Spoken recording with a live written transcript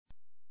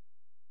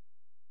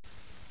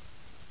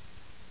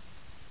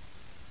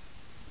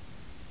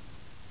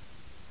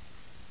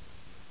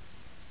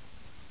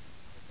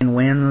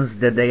winds,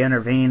 did they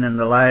intervene in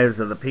the lives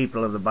of the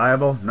people of the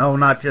Bible? No,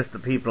 not just the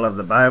people of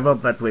the Bible,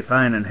 but we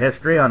find in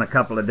history on a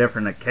couple of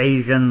different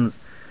occasions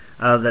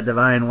of the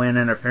divine wind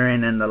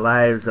interfering in the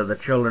lives of the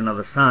children of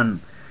the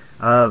sun,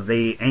 of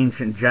the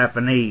ancient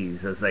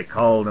Japanese, as they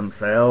called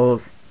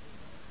themselves.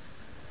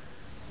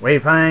 We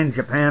find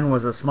Japan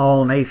was a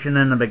small nation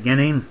in the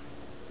beginning.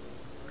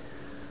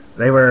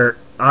 They were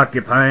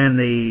occupying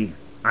the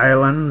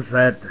islands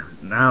that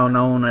now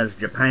known as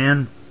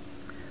Japan.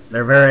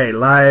 Their very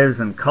lives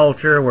and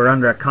culture were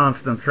under a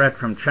constant threat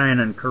from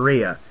China and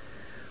Korea.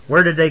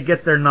 Where did they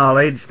get their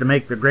knowledge to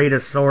make the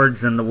greatest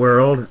swords in the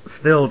world?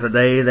 Still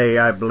today they,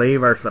 I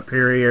believe, are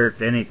superior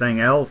to anything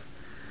else,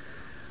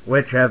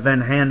 which have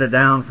been handed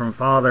down from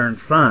father and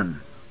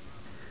son.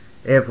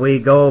 If we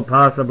go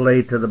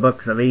possibly to the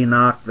books of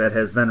Enoch that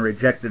has been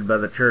rejected by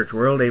the church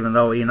world, even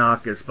though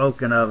Enoch is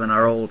spoken of in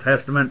our Old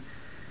Testament,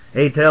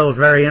 he tells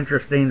very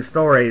interesting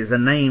stories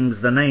and names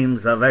the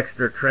names of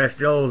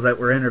extraterrestrials that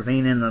were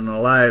intervening in the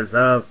lives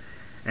of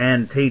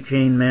and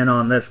teaching men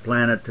on this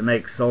planet to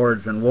make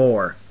swords and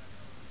war.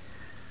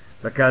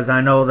 Because I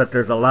know that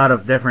there's a lot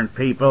of different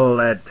people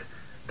that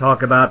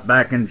talk about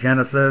back in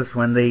Genesis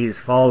when these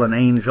fallen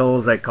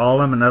angels, they call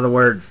them, in other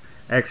words,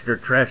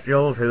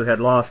 extraterrestrials who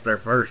had lost their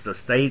first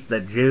estate,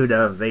 that Jude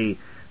of the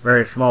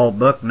very small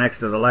book next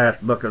to the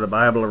last book of the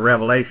Bible of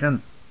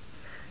Revelation,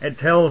 it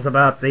tells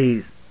about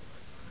these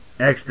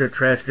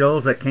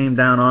extraterrestrials that came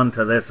down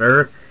onto this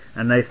earth,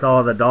 and they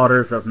saw the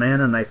daughters of men,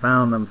 and they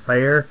found them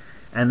fair,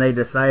 and they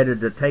decided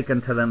to take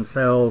unto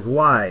themselves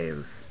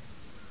wives.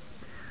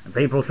 And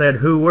people said,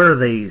 who were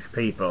these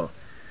people?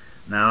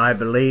 Now, I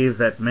believe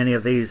that many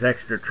of these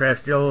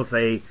extraterrestrials,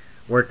 they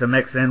were to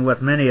mix in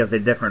with many of the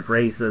different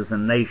races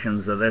and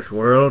nations of this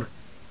world.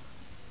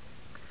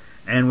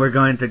 And we're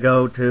going to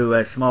go to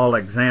a small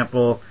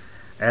example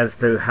as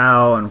to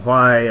how and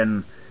why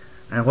and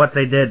what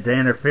they did to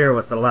interfere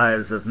with the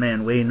lives of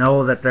men. We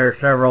know that there are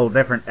several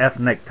different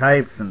ethnic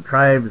types and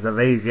tribes of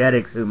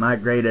Asiatics who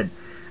migrated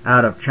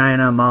out of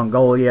China,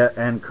 Mongolia,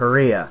 and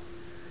Korea,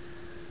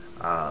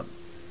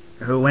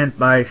 who went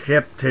by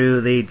ship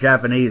to the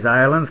Japanese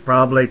islands,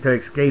 probably to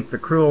escape the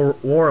cruel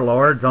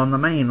warlords on the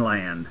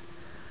mainland.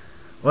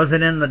 Was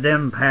it in the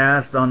dim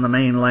past on the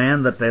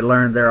mainland that they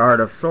learned their art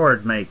of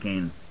sword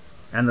making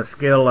and the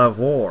skill of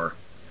war?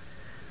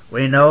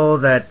 We know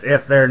that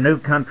if their new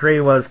country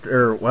was,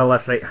 if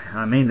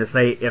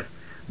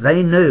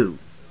they knew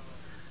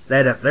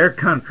that if their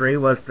country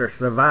was to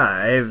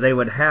survive, they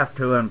would have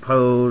to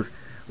impose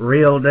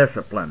real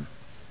discipline,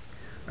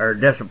 or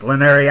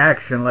disciplinary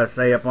action, let's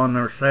say, upon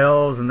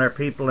themselves and their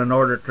people in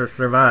order to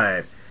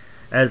survive,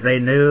 as they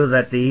knew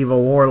that the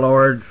evil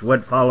warlords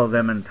would follow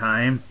them in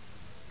time.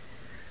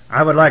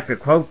 I would like to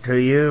quote to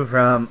you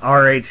from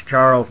R.H.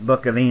 Charles'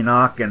 Book of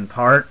Enoch in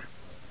part,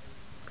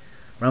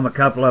 from a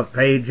couple of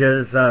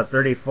pages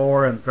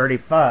 34 and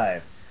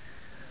 35.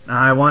 Now,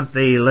 I want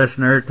the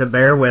listener to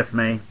bear with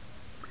me.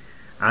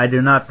 I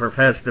do not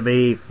profess to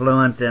be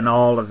fluent in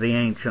all of the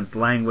ancient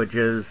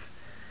languages,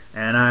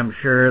 and I'm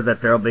sure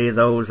that there'll be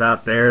those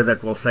out there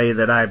that will say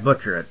that I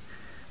butcher it,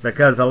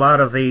 because a lot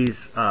of these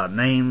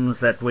names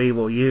that we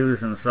will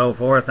use and so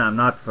forth I'm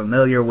not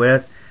familiar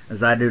with,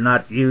 as I do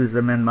not use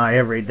them in my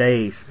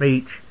everyday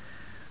speech,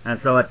 and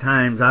so at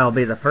times I'll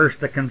be the first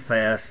to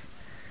confess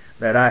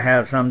that I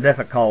have some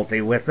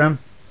difficulty with them,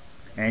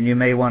 and you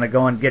may want to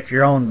go and get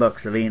your own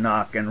books of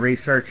Enoch and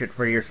research it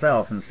for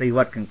yourself and see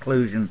what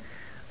conclusion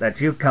that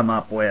you come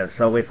up with.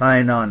 So we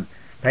find on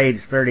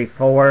page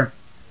 34,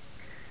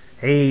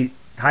 he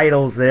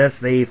titles this,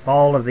 The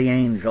Fall of the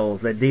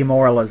Angels, the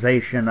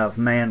Demoralization of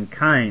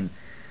Mankind.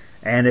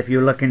 And if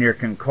you look in your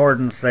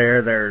concordance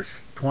there's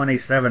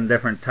 27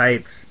 different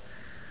types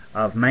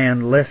of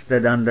man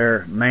listed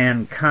under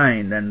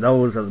mankind, and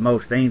those of the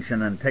most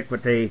ancient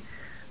antiquity,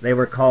 they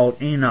were called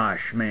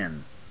Enosh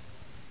men.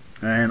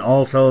 And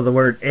also the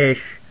word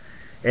Ish,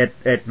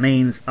 it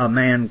means a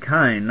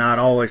mankind, not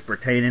always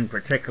pertaining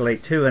particularly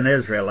to an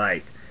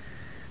Israelite.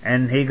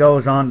 And he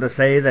goes on to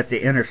say that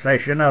the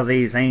intercession of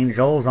these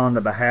angels on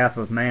the behalf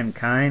of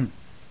mankind,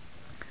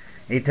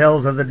 he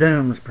tells of the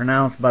dooms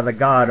pronounced by the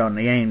God on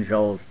the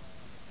angels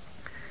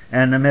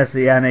and the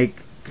Messianic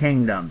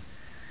kingdom.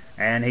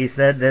 And he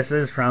said this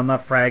is from a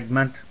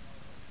fragment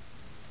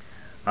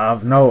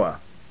of Noah.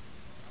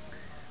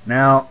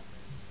 Now,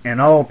 in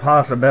all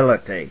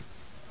possibility,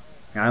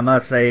 I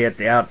must say at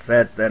the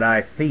outset that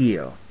I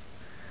feel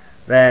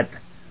that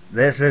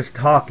this is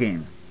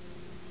talking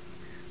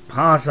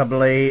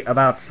possibly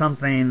about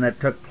something that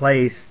took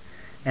place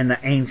in the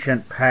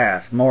ancient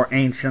past, more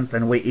ancient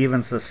than we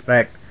even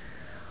suspect,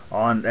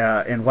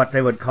 in what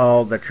they would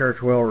call, the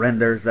church world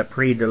renders, the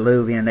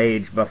pre-Diluvian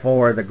age,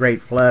 before the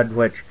Great Flood,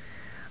 which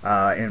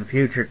in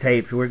future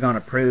tapes we're going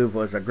to prove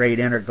was a great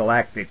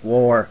intergalactic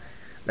war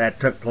that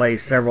took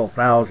place several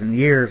thousand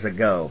years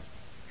ago.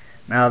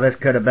 Now, this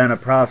could have been a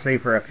prophecy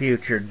for a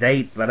future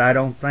date, but I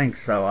don't think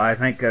so. I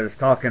think it's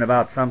talking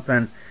about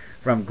something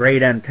from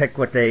great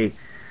antiquity,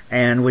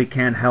 And we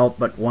can't help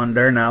but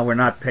wonder. Now, we're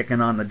not picking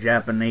on the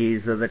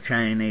Japanese or the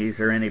Chinese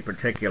or any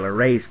particular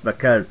race,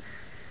 because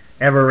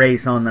every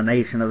race on the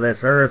nation of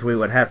this earth, we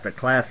would have to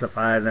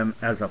classify them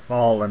as a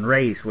fallen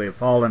race. We've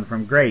fallen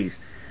from grace.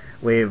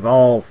 We've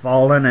all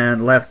fallen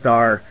and left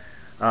our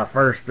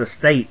first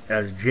estate,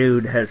 as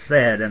Jude has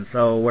said, and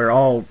so we're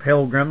all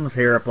pilgrims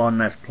here upon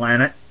this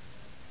planet,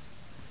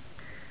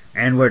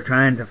 and we're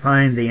trying to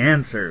find the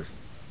answers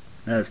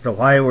as to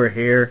why we're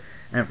here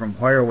and from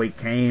where we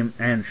came,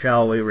 and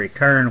shall we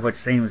return, which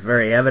seems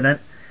very evident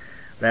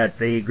that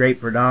the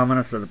great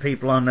predominance of the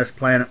people on this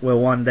planet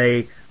will one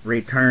day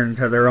return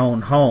to their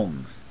own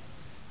homes.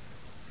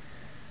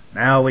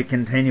 Now we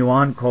continue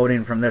on,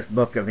 quoting from this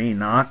book of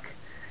Enoch.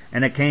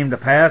 And it came to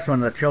pass,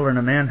 when the children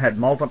of men had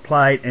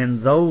multiplied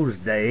in those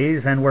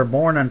days, and were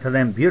born unto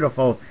them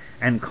beautiful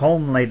and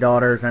comely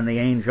daughters, and the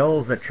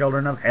angels, the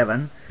children of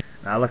heaven.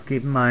 Now let's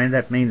keep in mind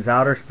that means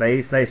outer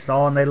space. They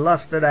saw and they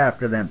lusted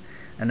after them.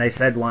 And they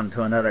said one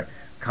to another,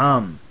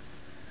 Come,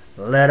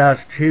 let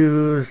us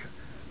choose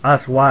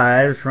us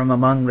wives from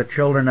among the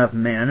children of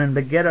men, and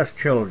beget us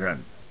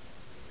children.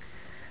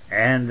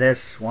 And this,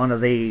 one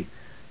of the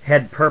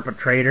head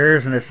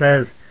perpetrators, and it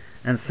says,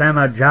 And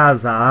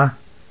Samajazah,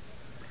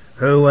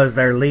 who was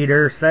their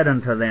leader, said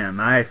unto them,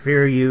 I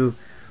fear you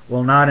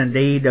will not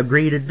indeed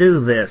agree to do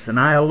this, and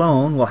I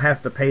alone will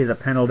have to pay the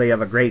penalty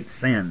of a great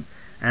sin.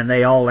 And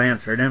they all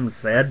answered him, and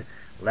said,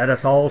 Let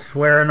us all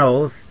swear an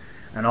oath,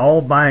 and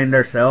all bind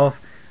ourselves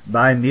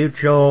by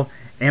mutual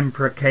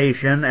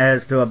imprecation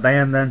as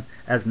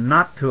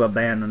not to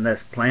abandon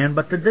this plan,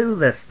 but to do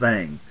this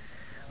thing.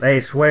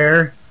 They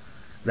swear,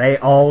 they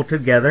all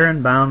together,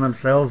 and bound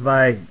themselves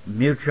by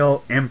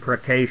mutual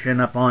imprecation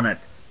upon it.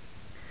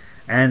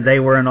 And they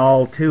were in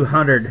all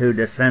 200 who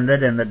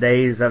descended in the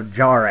days of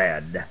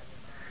Jarad,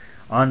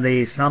 on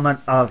the summit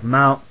of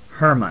Mount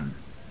Hermon.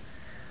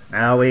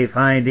 Now we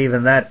find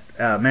even that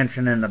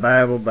mentioned in the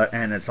Bible,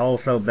 and it's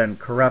also been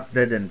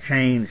corrupted and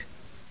changed.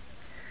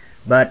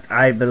 But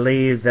I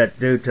believe that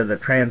due to the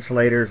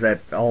translators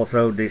that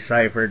also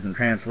deciphered and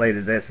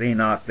translated this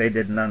Enoch, they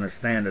didn't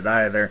understand it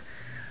either.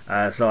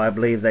 So I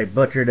believe they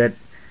butchered it.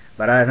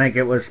 But I think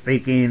it was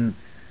speaking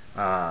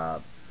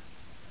from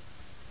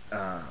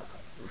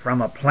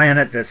a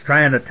planet that's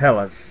trying to tell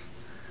us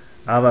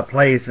of a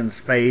place in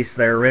space,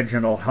 their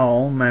original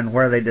home, and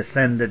where they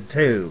descended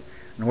to,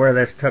 and where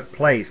this took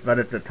place. But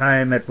at the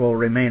time it will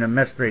remain a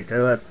mystery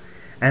to us,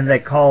 and they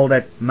called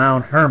it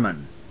Mount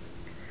Hermon,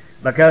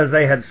 because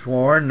they had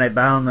sworn, they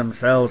bound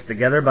themselves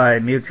together by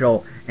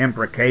mutual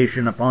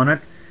imprecation upon it.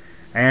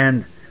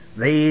 And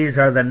these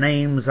are the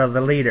names of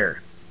the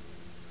leader,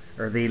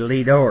 or the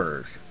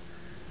leaders.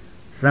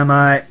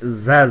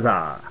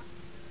 Samajazah,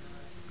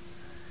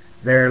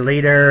 their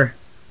leader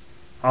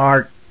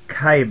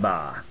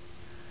Archiba,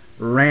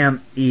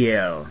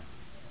 Ramiel,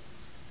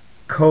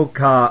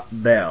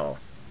 Kokabel.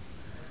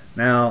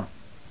 Now,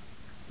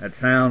 it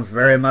sounds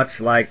very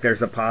much like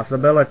there's a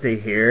possibility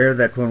here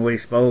that when we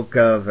spoke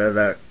of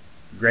the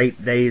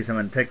great days of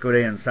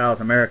antiquity in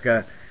South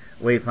America,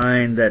 we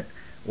find that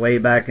way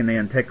back in the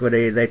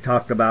antiquity they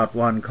talked about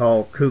one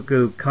called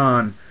Kuku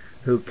Khan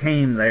who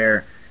came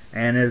there.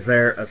 And is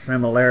there a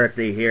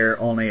similarity here,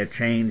 only a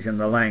change in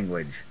the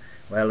language?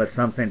 Well, it's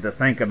something to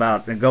think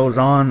about. It goes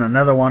on,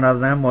 another one of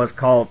them was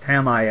called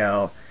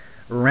Tamiel,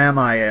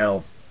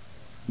 Ramiel,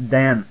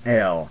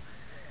 Danel,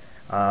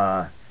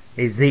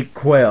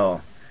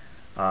 Ezekiel,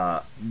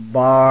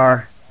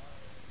 Bar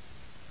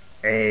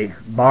A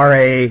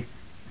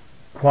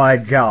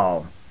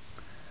Quajal,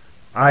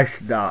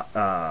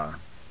 Ashda,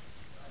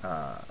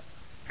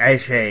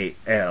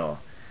 Ashael,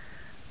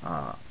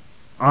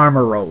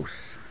 Armoros,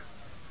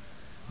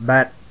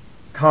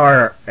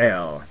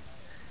 Batarel,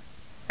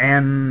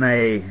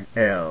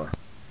 Anael,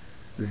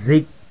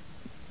 Zequiel,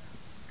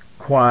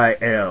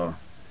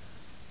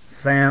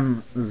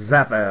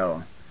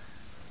 Samzaphel,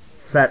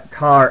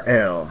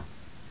 Satarel,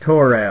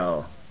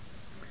 Torel,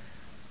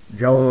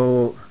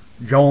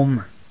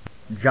 Jomjael.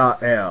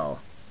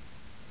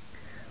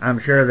 I'm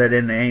sure that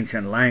in the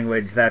ancient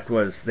language that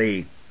was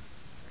the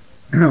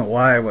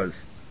Y was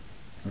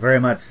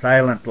very much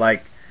silent,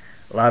 like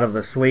a lot of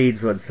the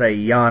Swedes would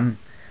say Jan,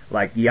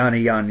 like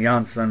Janne Jan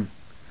Jansson,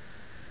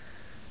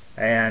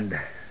 and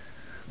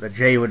the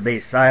J would be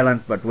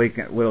silent, but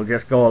we'll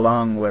just go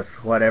along with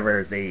what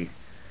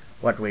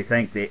we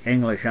think the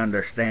English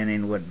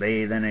understanding would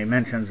be. Then he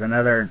mentions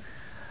another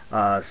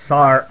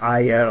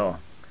Sar-Ayel.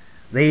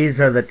 These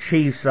are the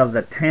chiefs of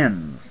the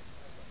tens,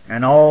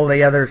 and all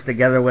the others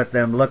together with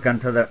them took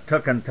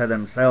unto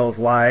themselves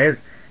wives.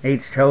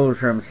 Each chose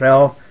for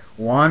himself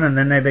one, and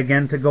then they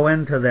began to go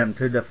into them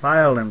to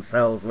defile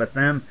themselves with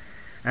them,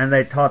 and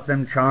they taught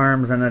them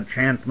charms and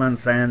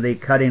enchantments and the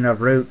cutting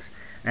of roots,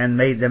 and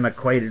made them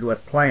acquainted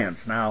with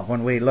plants. Now,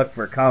 when we look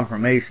for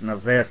confirmation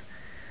of this,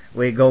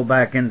 we go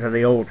back into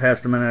the Old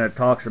Testament, and it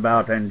talks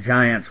about, and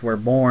giants were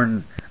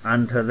born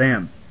unto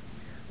them.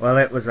 Well,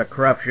 it was a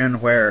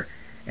corruption where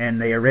in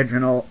the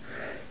original,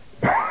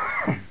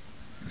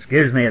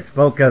 it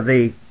spoke of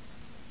the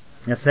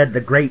It said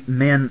the great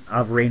men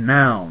of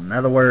renown. In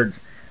other words,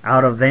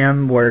 out of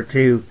them were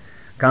to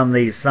come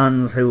these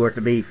sons who were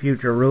to be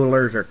future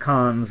rulers or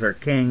khans or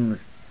kings.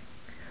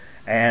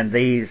 And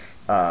these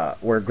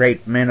were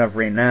great men of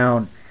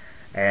renown.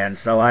 And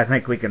so I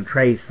think we can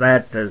trace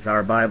that, as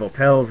our Bible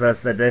tells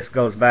us, that this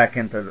goes back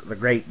into the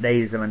great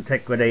days of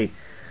antiquity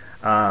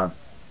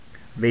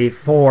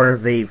before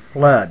the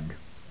flood.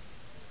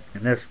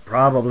 And this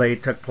probably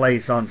took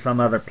place on some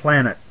other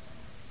planet.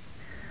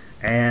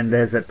 And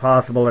is it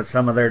possible that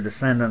some of their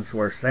descendants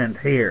were sent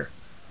here?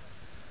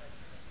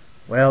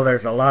 Well,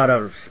 there's a lot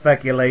of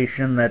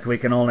speculation that we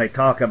can only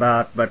talk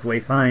about, but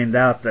we find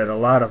out that a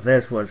lot of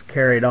this was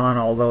carried on,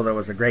 although there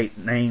was a great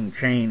name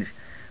change,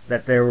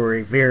 that they were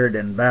revered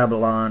in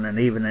Babylon and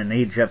even in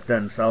Egypt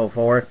and so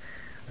forth,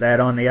 that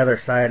on the other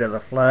side of the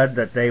flood,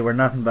 that they were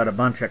nothing but a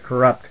bunch of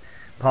corrupt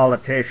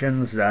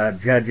politicians,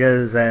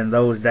 judges, and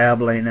those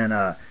dabbling in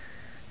a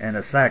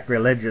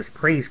sacrilegious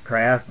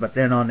priestcraft. But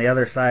then on the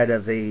other side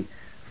of the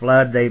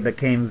flood, they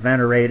became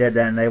venerated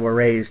and they were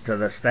raised to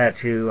the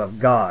statue of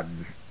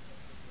gods.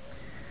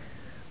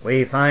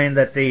 We find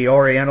that the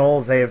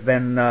Orientals, they have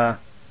been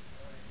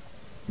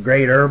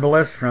great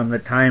herbalists from the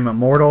time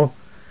immemorial,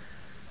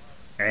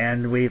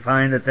 and we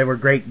find that they were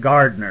great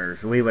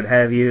gardeners. We would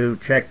have you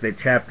check the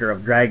chapter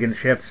of dragon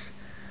ships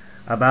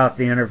about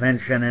the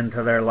intervention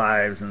into their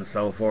lives and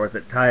so forth.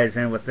 It ties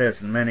in with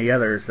this and many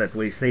others, that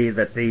we see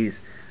that these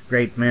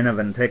great men of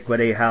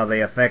antiquity, how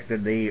they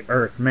affected the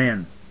earth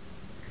men.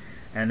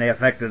 And they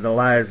affected the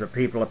lives of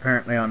people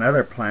apparently on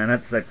other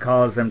planets that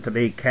caused them to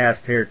be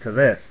cast here to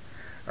this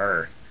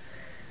earth.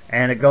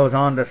 And it goes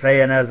on to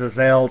say, and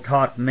Azazel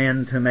taught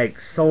men to make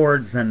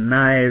swords and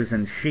knives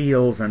and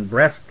shields and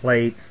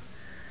breastplates,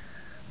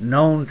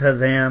 known to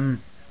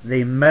them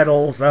the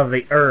metals of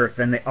the earth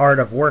and the art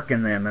of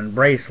working them, and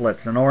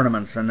bracelets and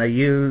ornaments, and the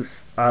use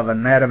of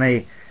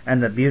anatomy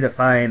and the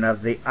beautifying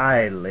of the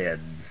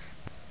eyelids,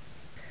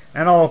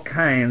 and all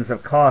kinds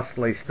of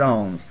costly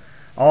stones,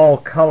 all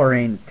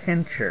coloring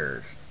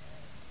tinctures.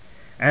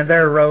 And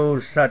there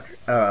rose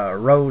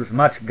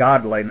much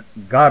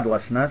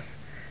godlessness,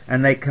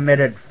 and they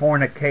committed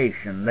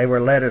fornication. They were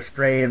led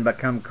astray and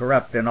become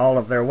corrupt in all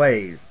of their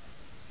ways.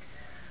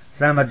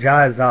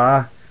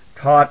 Samajizah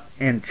taught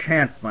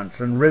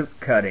enchantments and root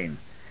cutting.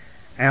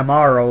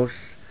 Amaros,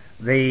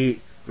 the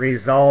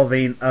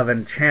resolving of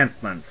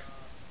enchantments.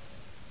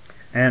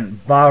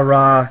 And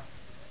Bara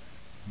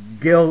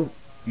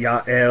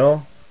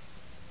Gilyael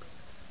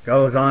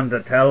goes on to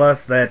tell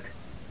us that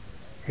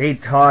he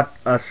taught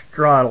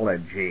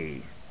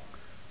astrology.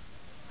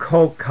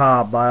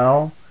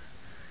 Kokabal,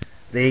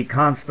 the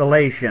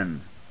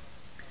constellation.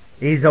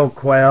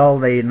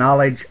 Ezoquel, the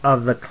knowledge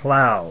of the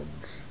clouds.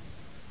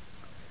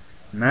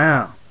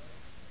 Now,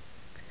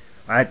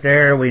 right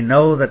there we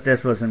know that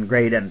this was in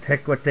great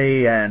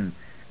antiquity, and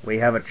we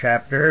have a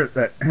chapter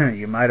that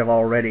you might have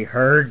already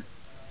heard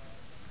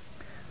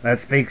that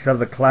speaks of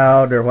the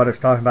cloud, or what is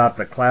talking about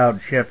the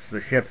cloud ships,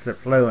 the ships that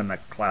flew in the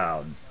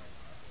clouds.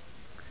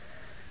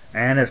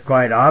 And it's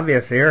quite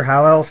obvious here.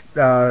 How else?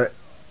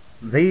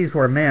 These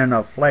were men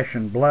of flesh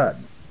and blood.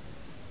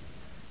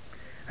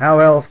 How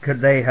else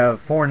could they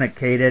have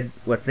fornicated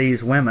with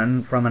these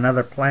women from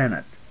another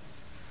planet?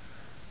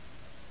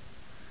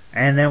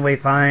 And then we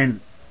find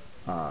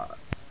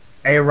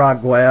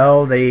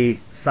Araguel, the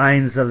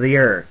signs of the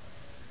earth,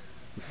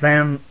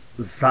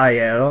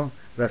 Samziel,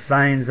 the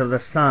signs of the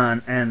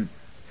sun, and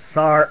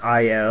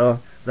Sariel,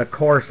 the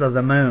course of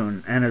the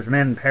moon. And as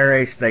men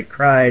perished, they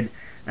cried,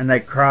 and their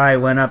cry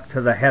went up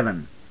to the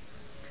heaven.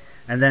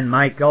 And then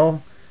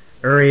Michael,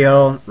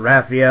 Uriel,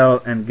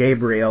 Raphael, and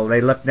Gabriel, they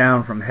looked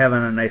down from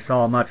heaven, and they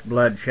saw much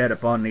blood shed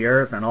upon the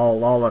earth, and all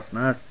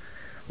lawlessness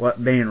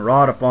what being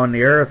wrought upon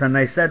the earth. And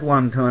they said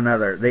one to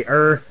another, the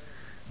earth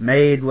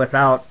made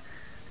without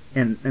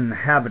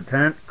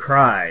inhabitant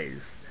cries,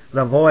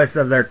 the voice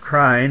of their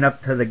crying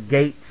up to the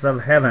gates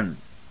of heaven.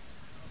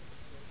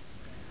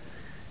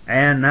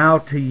 And now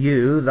to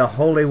you, the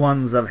holy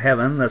ones of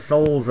heaven, the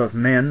souls of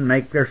men,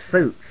 make their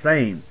suit,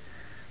 saying,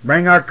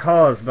 bring our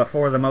cause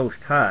before the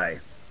Most High.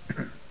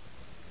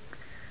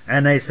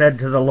 And they said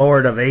to the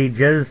Lord of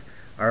Ages,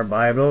 our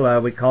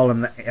Bible, we call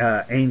him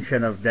the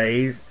Ancient of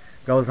Days,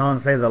 goes on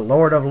to say, the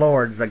Lord of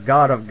Lords, the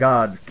God of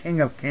gods, King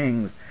of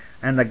kings,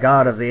 and the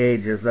God of the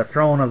ages, the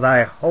throne of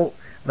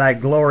thy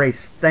glory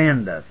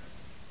standeth.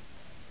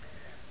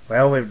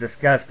 Well, we've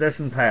discussed this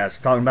in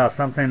past, talking about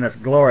something that's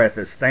glorious,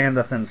 that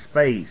standeth in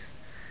space.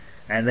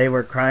 And they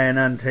were crying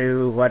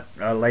unto what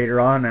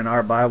later on in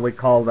our Bible we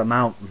call the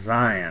Mount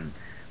Zion,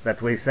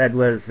 that we said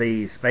was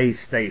the space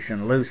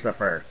station,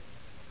 Lucifer.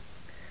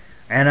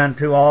 And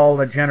unto all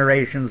the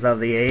generations of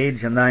the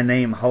age, and thy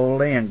name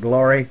holy and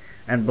glory,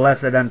 and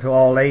blessed unto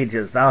all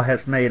ages. Thou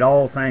hast made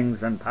all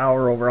things, and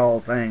power over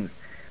all things.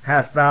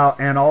 Hast thou,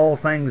 and all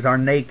things are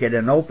naked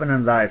and open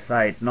in thy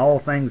sight, and all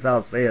things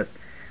thou seest,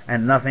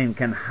 and nothing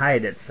can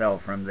hide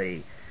itself from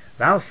thee.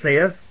 Thou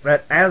seest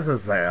that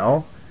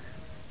Azazel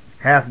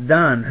hath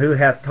done, who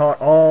hath taught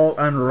all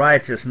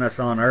unrighteousness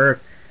on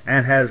earth,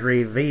 and has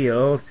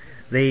revealed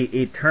the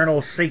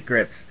eternal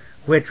secrets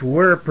which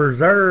were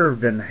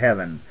preserved in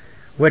heaven,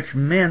 which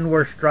men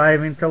were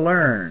striving to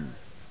learn.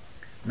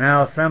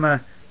 Now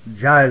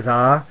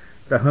Semajizah,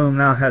 to whom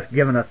thou hast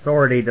given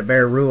authority to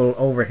bear rule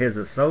over his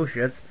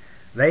associates,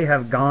 they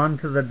have gone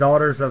to the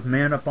daughters of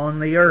men upon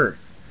the earth,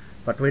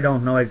 but we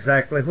don't know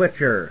exactly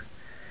which earth.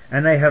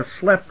 And they have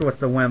slept with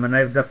the women,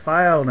 they've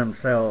defiled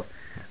themselves,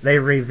 they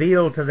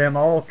revealed to them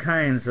all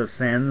kinds of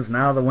sins.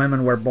 Now the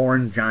women were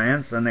born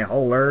giants, and the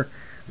whole earth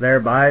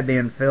thereby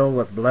being filled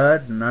with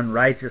blood and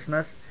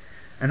unrighteousness.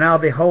 And now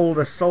behold,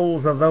 the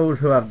souls of those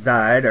who have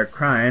died are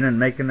crying and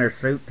making their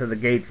suit to the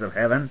gates of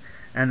heaven,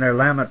 and their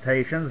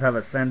lamentations have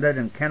ascended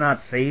and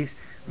cannot cease,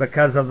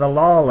 because of the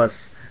lawless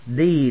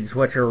deeds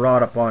which are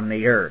wrought upon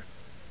the earth.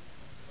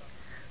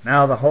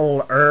 Now the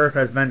whole earth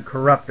has been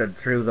corrupted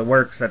through the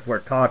works that were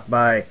taught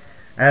by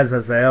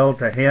Azazel.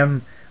 To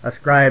him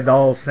ascribed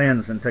all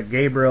sins, and to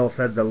Gabriel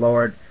said the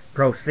Lord,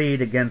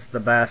 proceed against the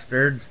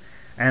bastards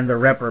and the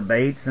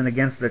reprobates, and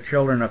against the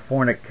children of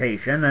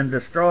fornication, and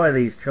destroy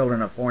these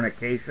children of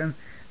fornication,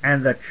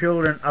 and the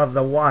children of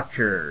the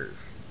watchers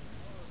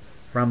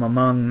from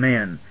among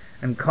men,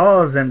 and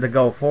cause them to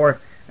go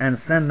forth, and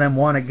send them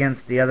one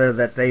against the other,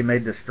 that they may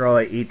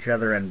destroy each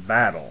other in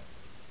battle.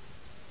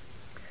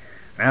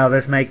 Now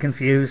this may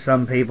confuse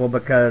some people,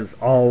 because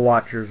all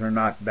watchers are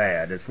not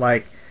bad. It's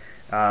like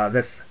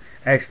this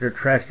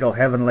extraterrestrial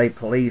heavenly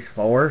police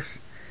force,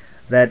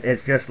 that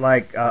it's just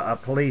like a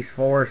police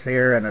force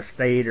here in a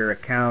state or a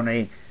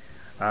county.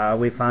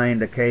 We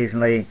find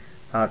occasionally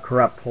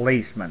corrupt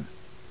policemen.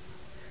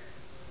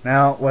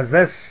 Now, was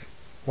this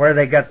where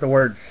they got the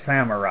word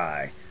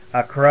samurai?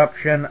 A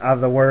corruption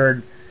of the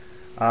word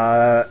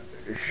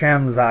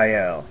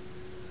Shamziel.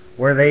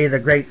 Were they the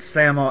great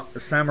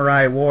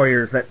samurai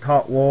warriors that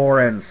taught war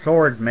and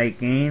sword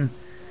making?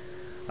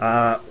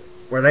 Were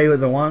they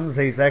the ones,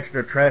 these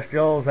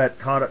extraterrestrials, that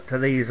taught it to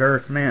these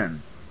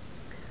earthmen?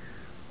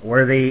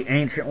 Were the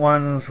ancient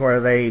ones where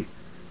they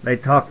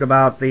talked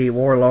about the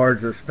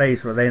warlords of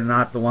space, were they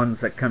not the ones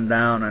that come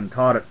down and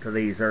taught it to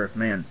these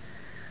earthmen?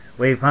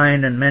 We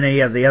find in many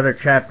of the other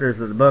chapters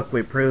of the book,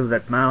 we prove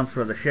that mounts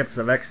were the ships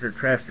of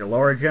extraterrestrial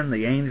origin,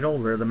 the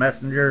angels or the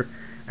messengers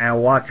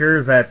and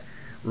watchers that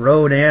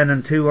rode in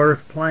into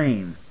earth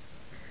plane.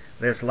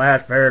 This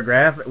last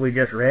paragraph that we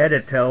just read,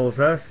 it tells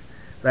us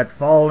that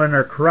fallen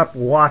or corrupt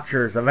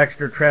watchers of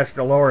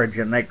extraterrestrial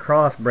origin, they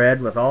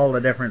crossbred with all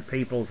the different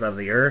peoples of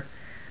the earth,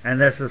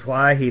 and this is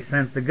why he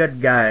sent the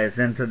good guys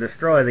in to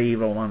destroy the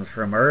evil ones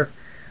from earth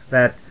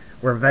that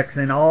were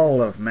vexing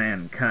all of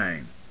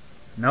mankind.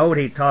 Note,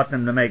 he taught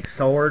them to make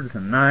swords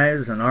and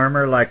knives and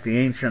armor like the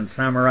ancient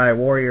samurai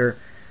warrior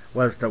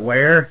was to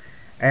wear,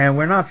 and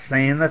we're not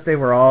saying that they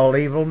were all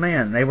evil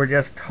men. They were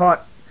just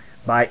taught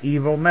by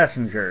evil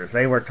messengers.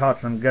 They were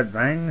taught some good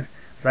things,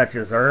 such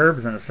as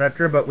herbs and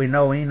etc., but we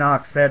know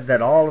Enoch said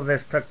that all of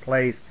this took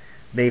place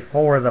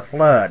before the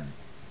flood,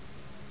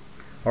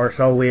 or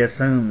so we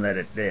assume that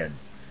it did.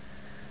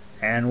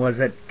 And was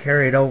it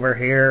carried over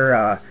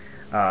here?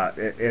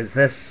 Is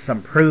this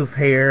some proof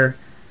here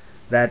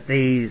that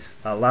a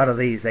lot of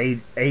these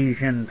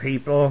Asian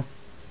people,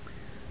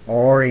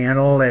 or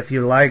Oriental, if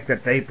you like,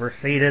 that they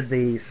preceded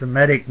the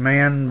Semitic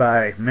man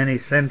by many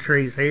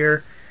centuries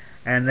here,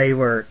 and they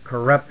were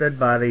corrupted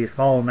by these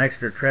fallen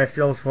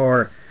extraterrestrials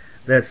before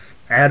this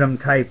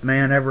Adam-type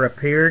man ever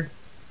appeared?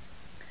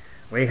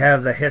 We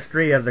have the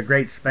history of the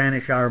great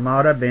Spanish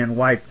Armada being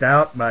wiped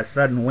out by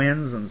sudden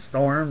winds and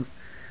storms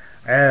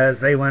as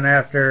they went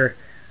after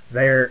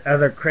their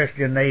other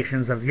Christian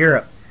nations of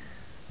Europe.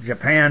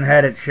 Japan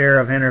had its share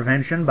of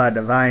intervention by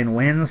divine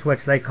winds,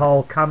 which they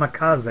call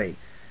kamikaze.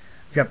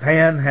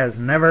 Japan has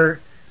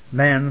never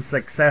been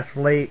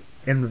successfully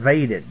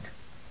invaded.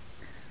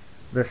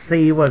 The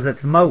sea was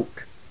its moat.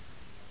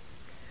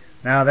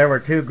 Now, there were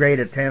two great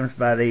attempts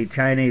by the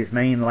Chinese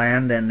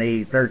mainland in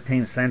the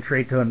 13th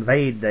century to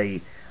invade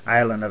the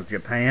island of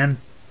Japan.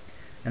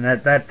 And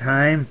at that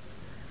time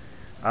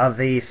of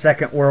the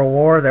Second World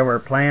War, there were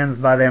plans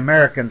by the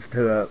Americans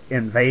to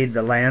invade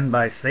the land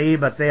by sea,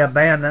 but they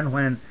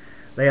abandoned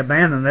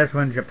this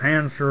when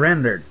Japan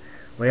surrendered.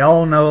 We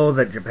all know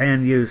that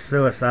Japan used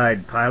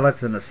suicide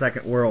pilots in the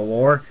Second World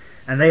War,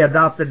 and they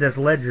adopted this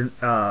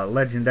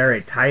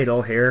legendary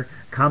title here,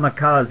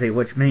 kamikaze,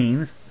 which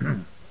means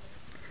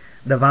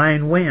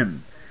divine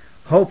wind,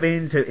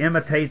 hoping to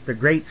imitate the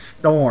great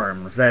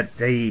storms that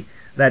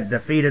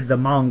defeated the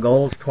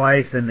Mongols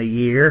twice in the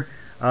year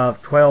of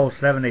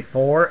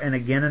 1274 and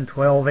again in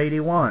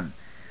 1281.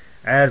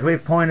 As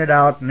we've pointed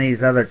out in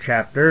these other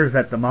chapters,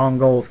 that the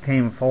Mongols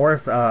came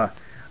forth of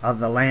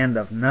the land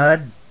of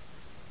Nud,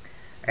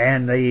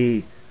 and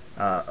a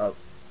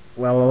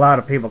lot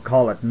of people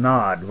call it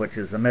Nod, which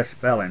is a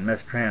misspelling,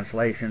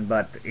 mistranslation,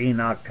 but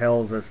Enoch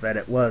tells us that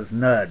it was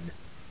Nud.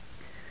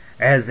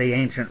 As the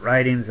ancient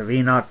writings of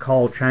Enoch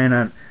call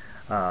China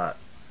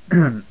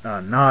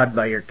Nod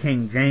by your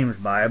King James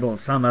Bible and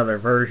some other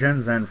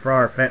versions, and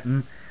Farrar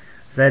Fenton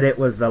said it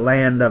was the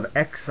land of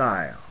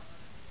exile.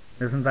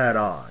 Isn't that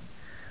odd?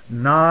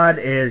 Nod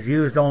is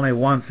used only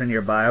once in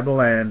your Bible,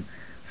 and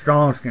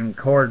Strong's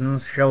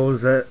Concordance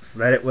shows us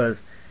that it was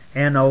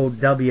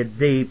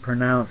N-O-W-D,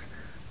 pronounced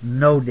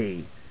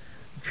Nodi,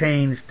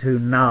 changed to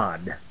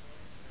Nod.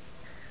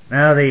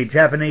 Now, the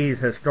Japanese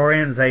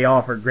historians, they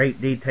offer great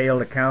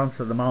detailed accounts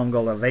of the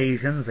Mongol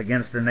invasions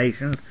against their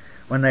nations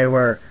when they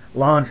were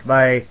launched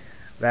by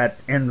that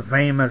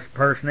infamous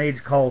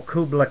personage called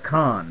Kublai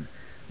Khan.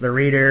 The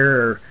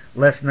reader or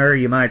listener,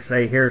 you might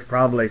say, here is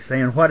probably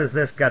saying, what has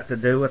this got to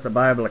do with the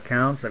Bible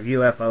accounts of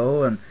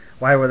UFO, and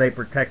why were they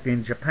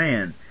protecting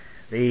Japan?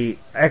 The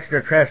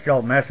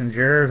extraterrestrial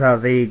messengers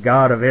of the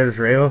God of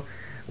Israel,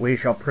 we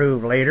shall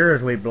prove later,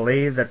 as we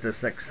believe that the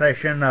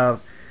succession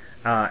of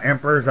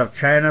emperors of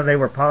China, they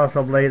were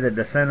possibly the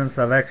descendants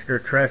of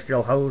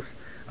extraterrestrial hosts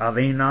of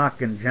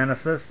Enoch and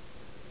Genesis,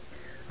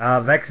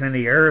 vexing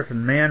the earth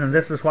and men, and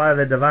this is why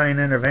the divine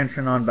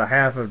intervention on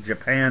behalf of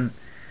Japan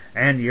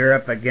and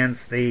Europe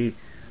against the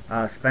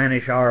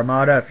Spanish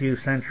Armada a few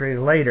centuries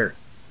later.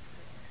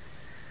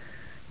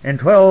 In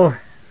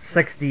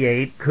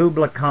 1268,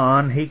 Kublai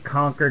Khan, he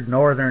conquered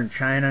northern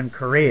China and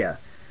Korea.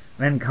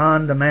 Then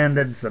Khan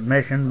demanded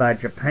submission by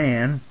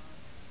Japan.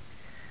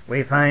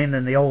 We find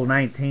in the old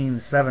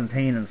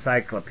 1917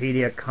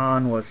 encyclopedia,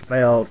 Khan was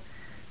spelled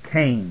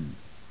Cain,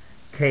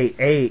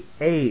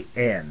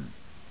 K-A-A-N.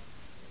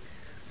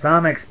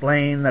 Some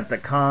explain that the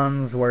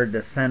Khans were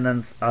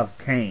descendants of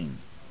Cain.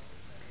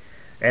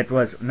 It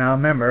was, now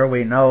remember,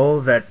 we know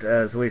that,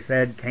 as we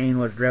said, Cain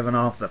was driven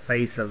off the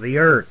face of the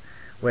earth,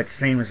 which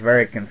seems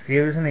very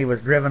confusing. He was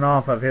driven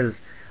off of his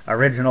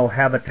original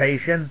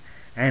habitation,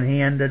 and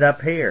he ended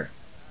up here.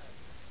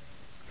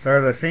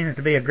 So there seems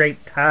to be a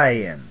great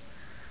tie-in.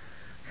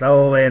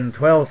 So in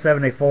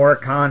 1274,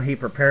 Khan, he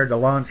prepared to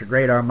launch a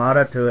great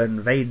armada to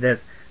invade this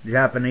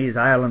Japanese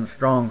island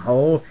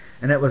stronghold,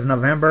 and it was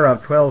November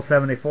of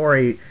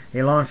 1274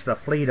 he launched a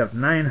fleet of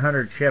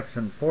 900 ships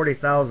and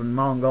 40,000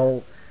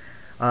 Mongol,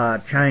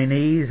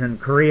 Chinese, and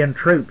Korean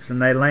troops,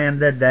 and they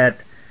landed at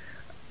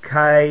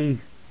Kyushus,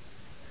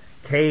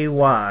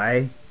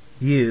 Hakata,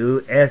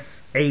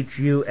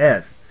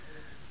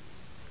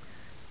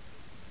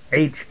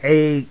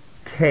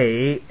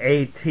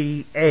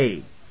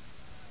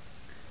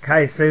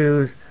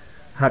 Kaisu's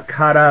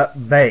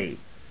Hakata Bay.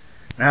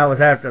 Now, it was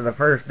after the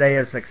first day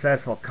of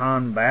successful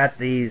combat.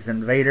 These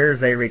invaders,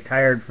 they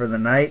retired for the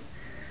night.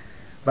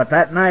 But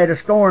that night a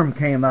storm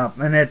came up,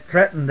 and it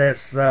threatened this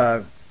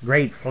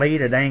great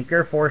fleet at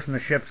anchor, forcing the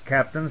ship's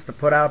captains to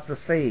put out to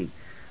sea.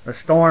 The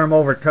storm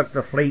overtook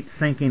the fleet,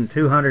 sinking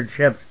 200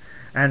 ships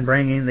and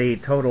bringing the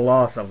total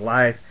loss of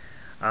life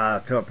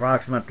to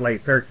approximately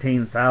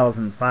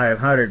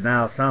 13,500.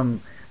 Now,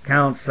 some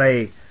counts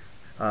say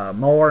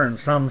more and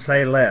some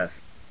say less.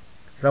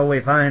 So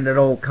we find that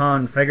old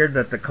Khan figured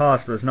that the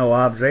cost was no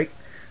object,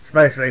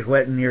 especially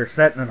when you're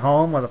sitting at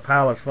home with a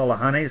palace full of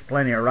honeys,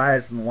 plenty of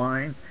rice and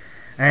wine,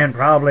 and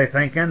probably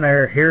thinking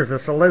here's a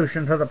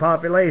solution to the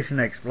population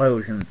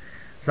explosion.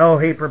 So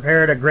he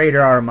prepared a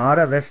greater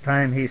armada. This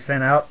time he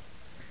sent out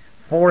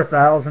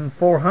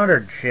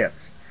 4,400 ships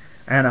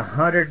and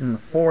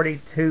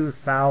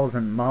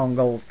 142,000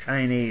 Mongols,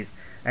 Chinese,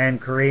 and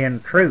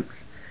Korean troops.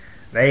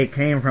 They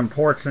came from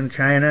ports in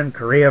China and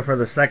Korea for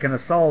the second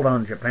assault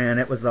on Japan.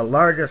 It was the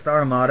largest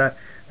armada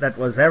that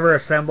was ever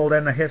assembled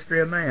in the history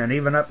of man,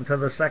 even up until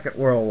the Second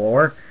World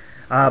War.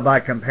 By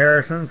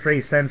comparison,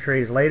 3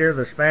 centuries later,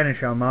 the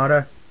Spanish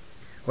Armada,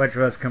 which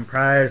was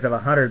comprised of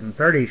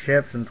 130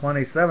 ships and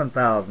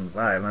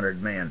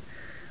 27,500 men.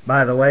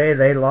 By the way,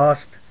 they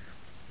lost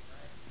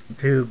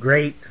to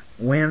great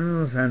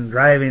winds and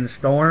driving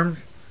storms.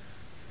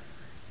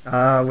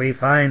 We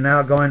find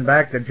now, going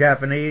back to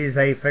Japanese,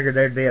 they figured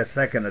there'd be a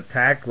second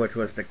attack, which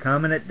was to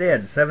come, and it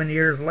did, 7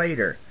 years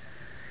later.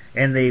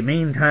 In the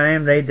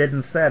meantime, they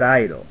didn't sit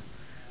idle.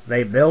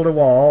 They built a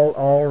wall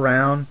all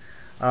around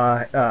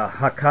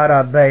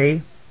Hakata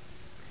Bay,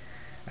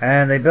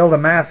 and they built a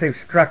massive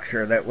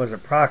structure that was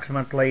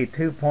approximately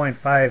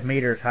 2.5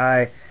 meters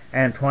high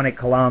and 20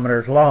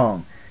 kilometers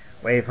long.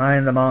 We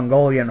find the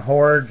Mongolian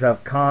hordes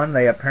of Khan,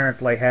 they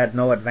apparently had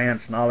no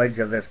advanced knowledge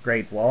of this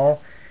great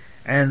wall,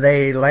 and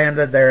they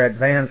landed their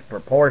advanced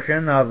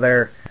portion of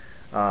their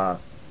army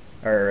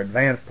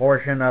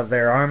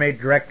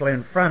directly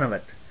in front of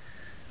it.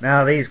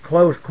 Now, these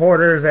close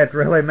quarters, that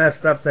really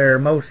messed up their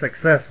most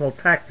successful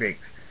tactics,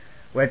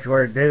 which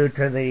were due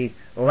to the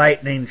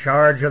lightning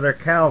charge of their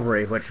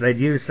cavalry, which they'd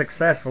used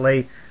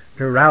successfully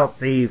to rout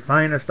the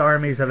finest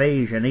armies of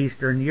Asia and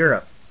Eastern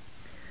Europe.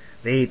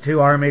 The two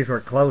armies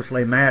were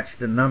closely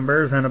matched in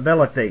numbers and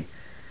ability,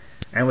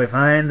 and we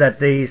find that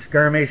the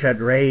skirmish had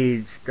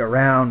raged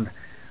around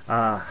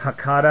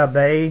Hakata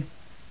Bay,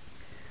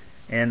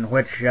 in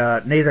which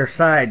neither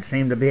side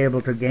seemed to be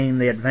able to gain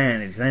the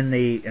advantage. Then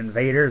the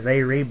invaders,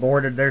 they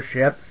reboarded their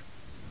ships.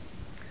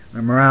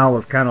 The morale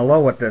was kind of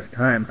low at this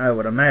time, I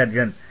would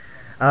imagine.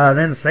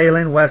 Then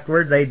sailing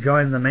westward, they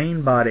joined the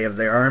main body of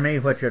their army,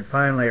 which had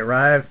finally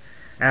arrived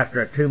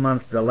after a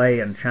 2-month delay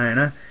in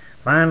China.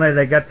 Finally,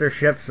 they got their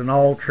ships and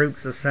all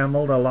troops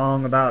assembled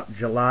along about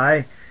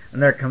July,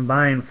 and their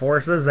combined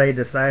forces, they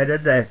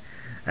decided they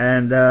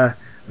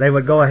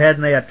would go ahead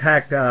and they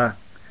attacked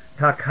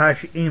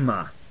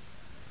Takashima.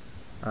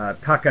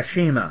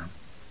 Takashima,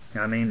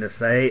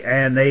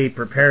 and they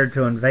prepared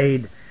to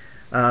invade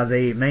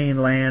the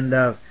mainland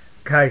of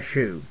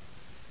Kaishu.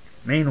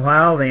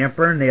 Meanwhile, the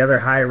emperor and the other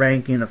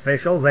high-ranking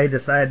officials, they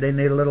decided they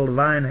needed a little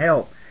divine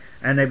help,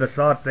 and they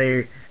besought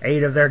the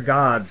aid of their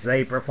gods.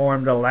 They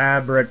performed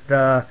elaborate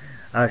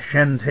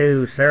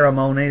Shinto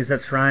ceremonies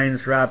at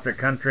shrines throughout the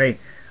country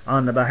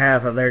on the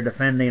behalf of their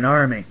defending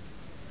army.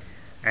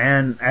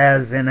 And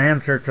as in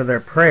answer to their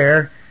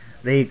prayer,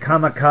 the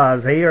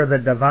kamikaze, or the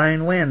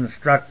divine wind,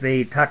 struck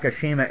the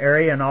Takashima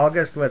area in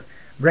August with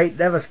great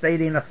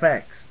devastating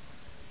effects.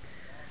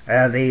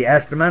 The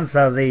estimates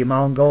of the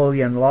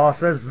Mongolian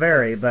losses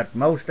vary, but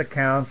most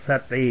accounts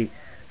set the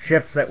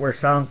ships that were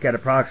sunk at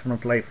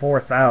approximately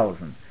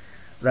 4,000.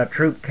 The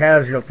troop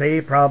casualty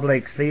probably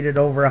exceeded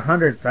over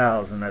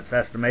 100,000. That's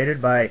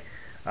estimated by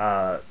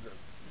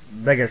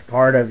biggest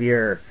part of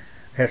your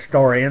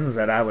historians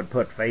that I would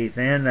put faith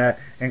in,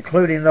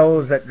 including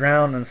those that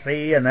drowned in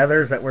sea and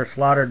others that were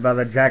slaughtered by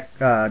the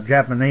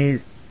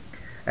Japanese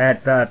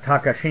at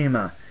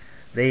Takashima.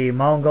 The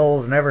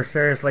Mongols never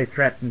seriously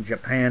threatened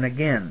Japan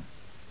again.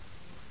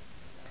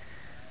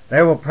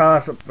 There will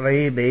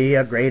possibly be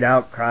a great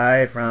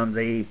outcry from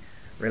the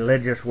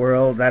religious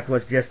world that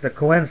was just a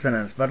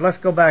coincidence. But let's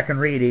go back and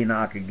read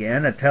Enoch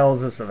again. It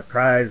tells us of the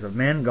cries of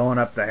men going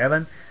up to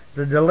heaven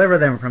to deliver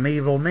them from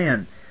evil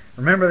men.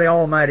 Remember, the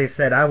Almighty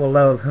said, I will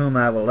love whom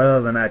I will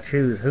love, and I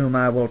choose whom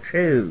I will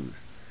choose.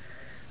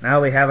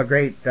 Now we have a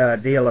great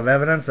deal of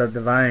evidence of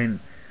divine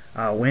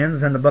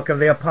winds in the book of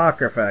the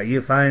Apocrypha.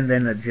 You find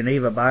in the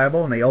Geneva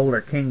Bible and the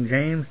older King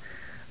James,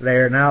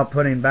 they're now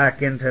putting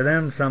back into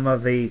them some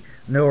of the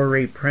newer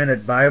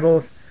reprinted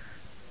Bibles.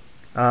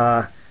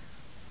 Now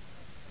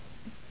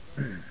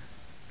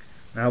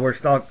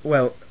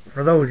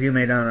for those you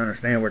may not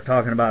understand, we're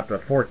talking about the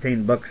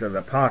 14 books of the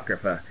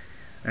Apocrypha.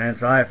 And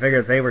so I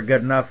figured if they were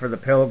good enough for the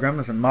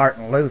Pilgrims and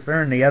Martin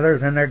Luther and the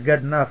others, then they're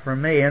good enough for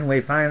me. And we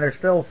find they're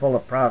still full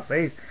of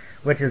prophecies,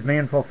 which is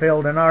being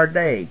fulfilled in our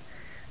day.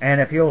 And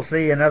if you'll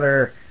see in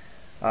other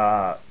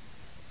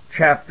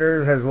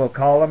chapters, as we'll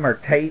call them, or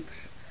tapes,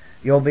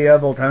 you'll be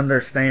able to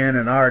understand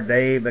in our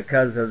day,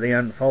 because of the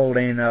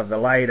unfolding of the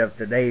light of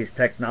today's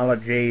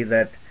technology,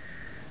 that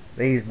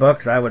these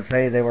books, I would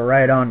say they were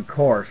right on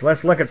course.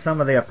 Let's look at some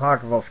of the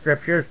apocryphal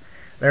scriptures.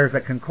 There's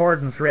a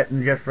concordance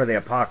written just for the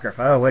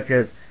Apocrypha, which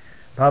is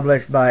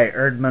published by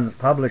Erdman's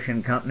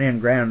Publishing Company in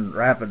Grand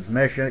Rapids,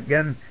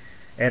 Michigan.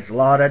 It's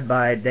lauded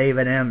by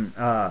David M.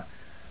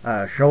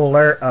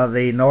 Scholler of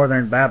the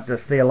Northern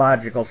Baptist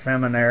Theological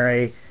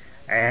Seminary,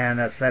 and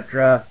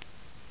etc.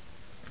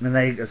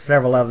 And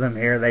several of them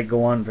here, they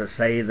go on to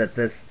say that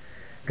this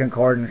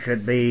concordance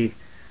should be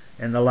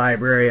in the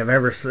library of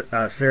every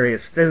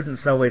serious student.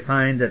 So we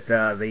find that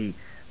the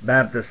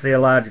Baptist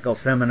Theological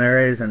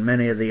Seminaries and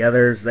many of the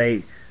others,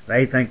 they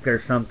think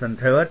there's something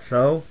to it.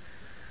 So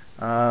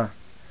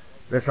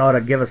this ought to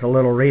give us a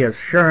little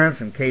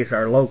reassurance in case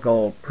our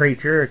local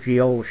preacher at the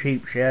old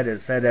sheepshed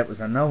has said it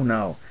was a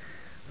no-no.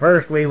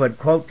 First, we would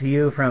quote to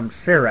you from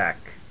Sirach,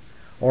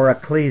 or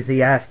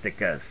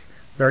Ecclesiasticus,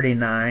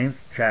 39th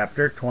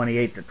chapter,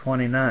 28 to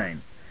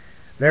 29.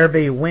 There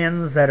be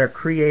winds that are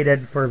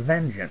created for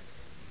vengeance,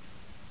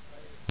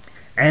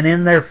 and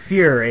in their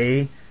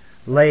fury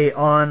lay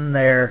on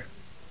their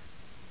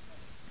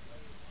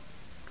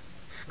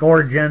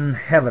scourgeon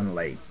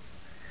heavenly.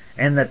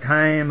 In the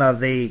time of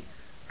the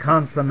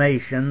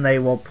consummation they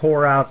will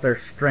pour out their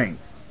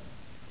strength.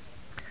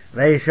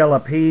 They shall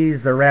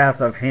appease the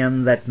wrath of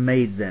him that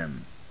made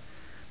them.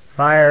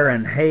 Fire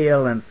and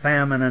hail and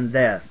famine and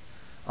death,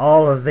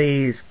 all of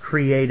these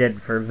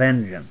created for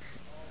vengeance.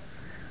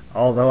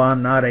 Although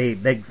I'm not a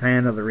big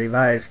fan of the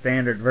Revised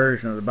Standard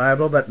Version of the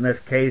Bible, but in this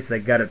case they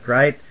got it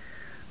right.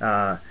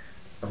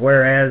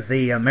 Whereas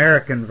the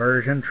American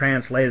version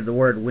translated the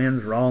word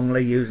winds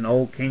wrongly, using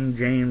Old King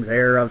James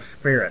air of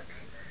spirits.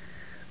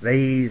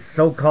 These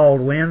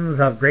so-called winds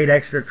of great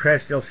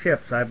extraterrestrial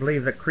ships, I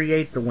believe, that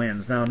create the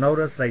winds. Now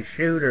notice, they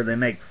shoot or they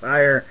make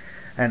fire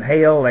and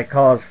hail. They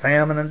cause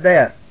famine and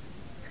death.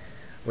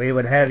 We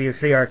would have you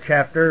see our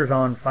chapters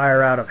on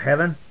fire out of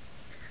heaven.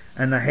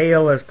 And the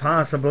hail is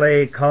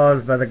possibly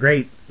caused by the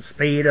great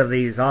speed of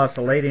these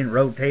oscillating,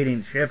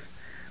 rotating ships,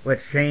 which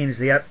change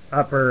the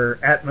upper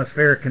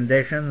atmospheric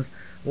conditions,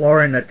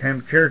 lowering the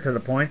temperature to the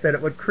point that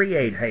it would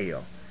create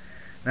hail.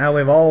 Now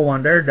we've all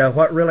wondered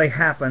what really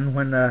happened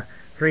when the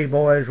three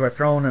boys were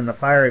thrown in the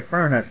fiery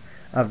furnace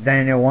of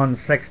Daniel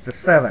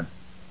 1:6-7.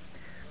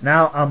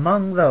 Now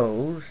among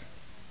those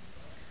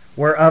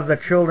were of the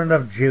children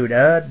of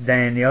Judah,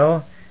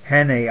 Daniel,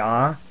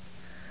 Hananiah,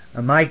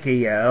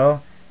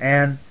 Michael,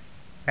 and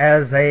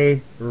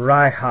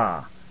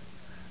Azariah,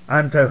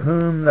 unto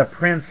whom the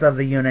prince of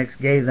the eunuchs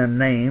gave them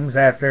names,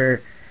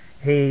 after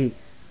he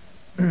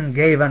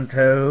gave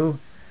unto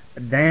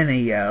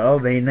Daniel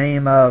the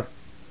name of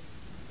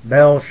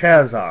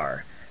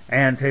Belshazzar,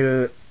 and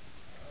to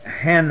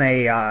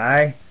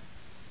Hananiah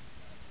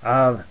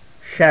of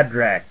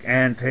Shadrach,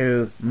 and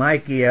to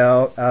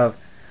Michael of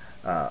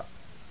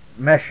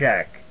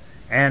Meshach,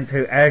 and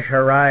to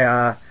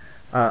Azariah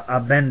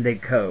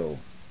Abednego.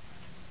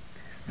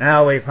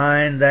 Now we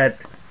find that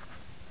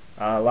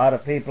a lot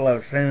of people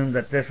have assumed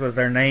that this was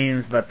their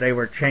names, but they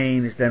were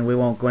changed, and we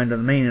won't go into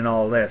the meaning of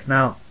all this.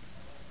 Now,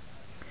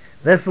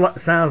 this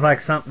sounds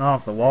like something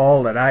off the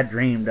wall that I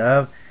dreamed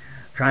of,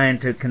 trying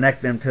to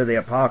connect them to the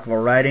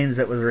apocryphal writings.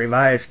 It was a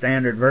Revised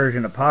Standard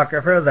Version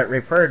Apocrypha that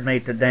referred me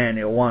to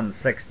Daniel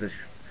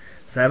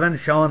 1:6-7,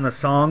 showing the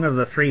song of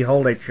the three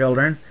holy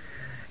children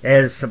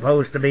is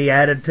supposed to be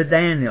added to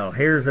Daniel.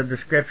 Here's a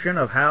description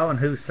of how and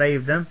who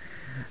saved them.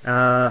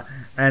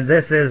 And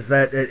this is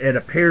that it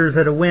appears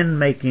that a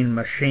wind-making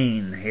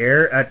machine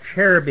here, a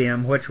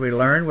cherubim, which we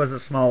learned was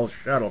a small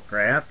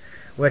shuttlecraft,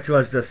 which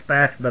was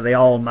dispatched by the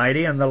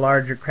Almighty, and the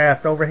larger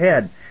craft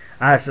overhead.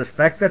 I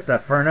suspect that the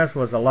furnace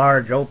was a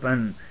large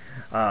open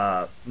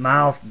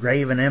mouthed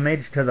graven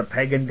image to the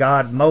pagan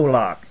god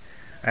Moloch.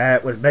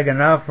 It was big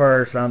enough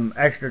for some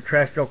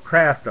extraterrestrial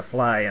craft to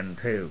fly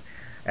into,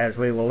 as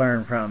we will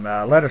learn from.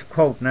 Let us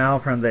quote now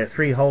from the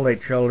Three Holy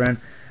Children,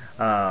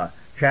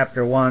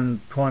 chapter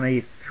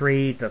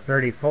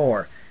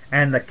 1:23-34.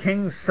 And the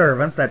king's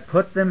servant that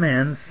put them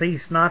in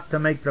ceased not to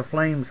make the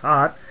flames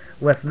hot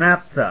with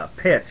naphtha,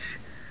 pitch,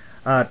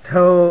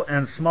 tow,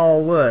 and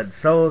small wood,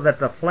 so that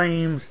the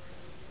flame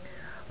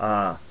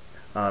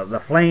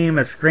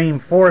is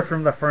streamed forth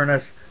from the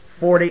furnace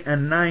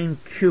 49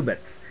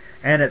 cubits,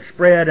 and it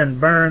spread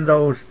and burned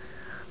those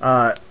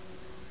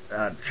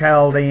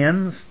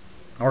Chaldeans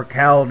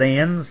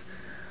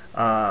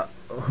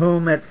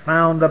whom it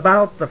found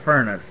about the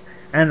furnace.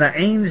 And the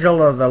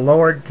angel of the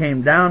Lord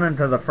came down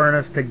into the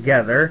furnace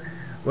together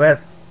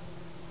with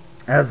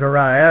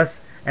Azarias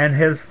and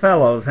his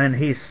fellows, and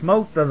he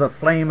smote the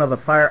flame of the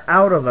fire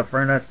out of the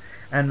furnace,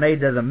 and made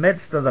to the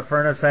midst of the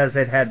furnace as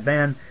it had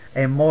been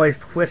a moist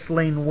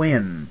whistling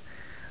wind,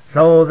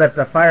 so that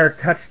the fire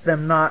touched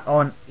them not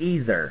on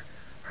either,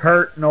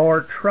 hurt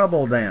nor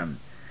troubled them.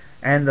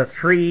 And the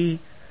three,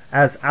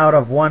 as out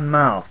of one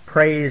mouth,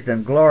 praised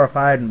and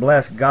glorified and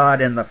blessed God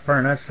in the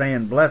furnace,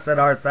 saying, Blessed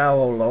art thou,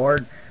 O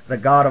Lord, the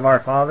God of our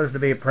fathers, to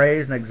be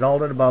praised and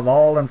exalted above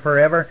all and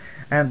forever.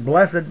 And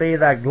blessed be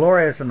thy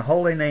glorious and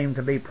holy name,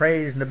 to be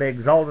praised and to be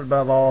exalted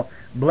above all.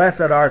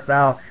 Blessed art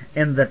thou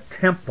in the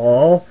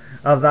temple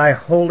of thy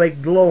holy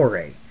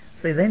glory.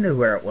 See, they knew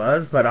where it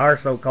was, but our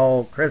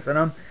so-called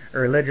Christendom, or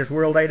religious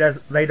world,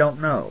 they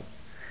don't know.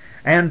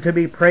 And to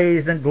be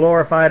praised and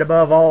glorified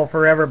above all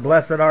forever.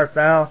 Blessed art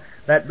thou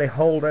that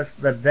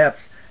beholdest the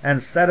depths,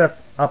 and setteth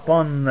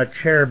upon the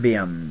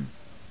cherubim.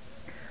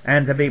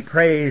 And to be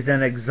praised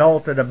and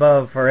exalted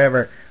above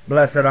forever.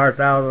 Blessed art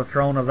thou, the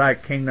throne of thy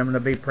kingdom, to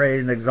be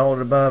praised and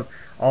exalted above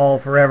all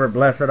forever.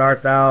 Blessed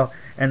art thou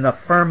in the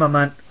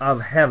firmament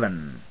of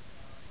heaven,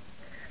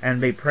 and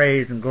be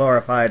praised and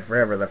glorified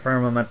forever. The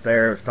firmament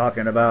there is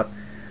talking about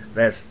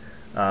this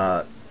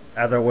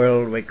other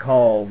world we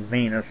call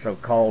Venus,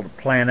 so-called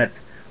planet.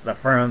 The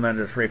firmament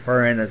is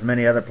referring, as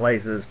many other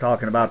places,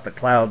 talking about the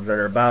clouds that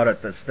are about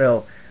it. That's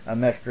still a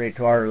mystery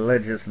to our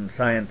religious and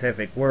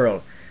scientific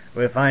world.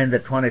 We find the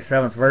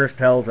 27th verse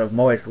tells of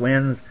moist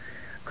winds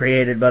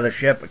created by the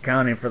ship,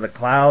 accounting for the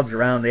clouds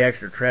around the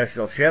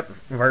extraterrestrial ship.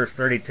 Verse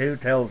 32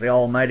 tells the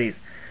Almighty's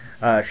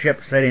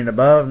ship sitting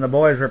above, and the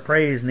boys were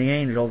praising the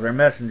angels, their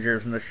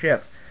messengers, in the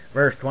ship.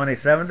 Verse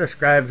 27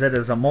 describes it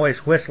as a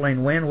moist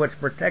whistling wind which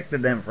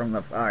protected them from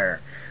the fire.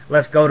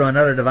 Let's go to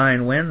another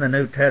divine wind, the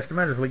New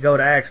Testament. As we go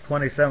to Acts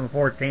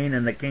 27:14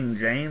 in the King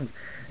James,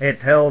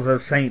 it tells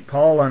of St.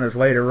 Paul on his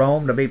way to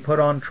Rome to be put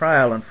on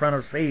trial in front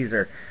of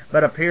Caesar.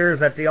 But appears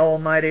that the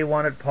Almighty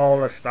wanted Paul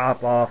to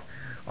stop off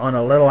on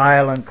a little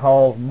island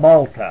called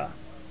Malta.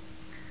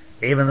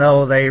 Even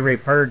though they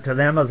referred to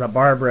them as a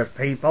barbarous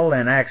people,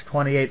 in Acts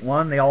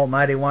 28:1, the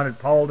Almighty wanted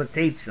Paul to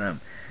teach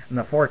them. In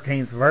the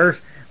 14th verse,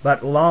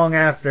 but long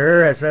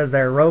after, it says,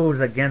 there rose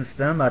against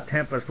them a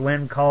tempest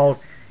wind called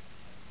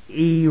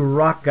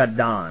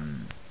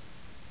Euroclydon.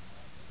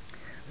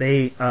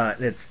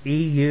 It's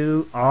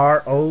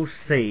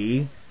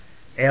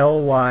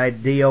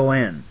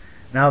Euroclydon.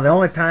 Now, the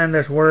only time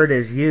this word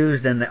is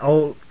used in the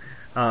Old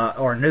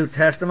or New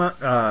Testament,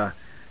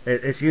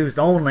 it's used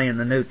only in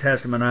the New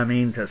Testament, I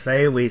mean to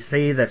say. We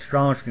see that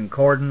Strong's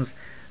Concordance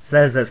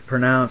says it's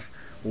pronounced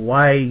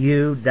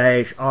YU-ROC-LID-ON.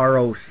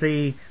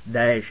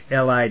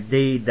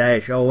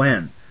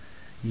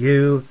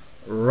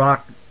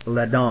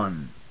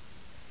 Euroclydon.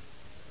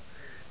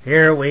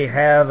 Here we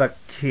have a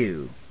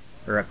cue,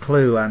 or a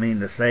clue, I mean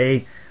to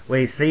say.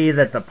 We see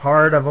that the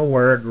part of a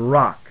word,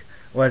 rock,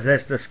 was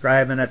this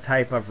describing a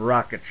type of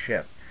rocket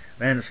ship.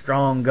 Then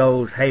Strong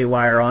goes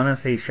haywire on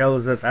us. He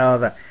shows us how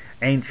the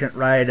ancient we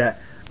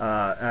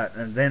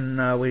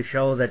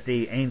show that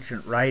the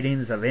ancient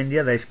writings of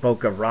India, they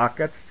spoke of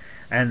rockets,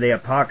 and the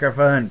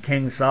Apocrypha and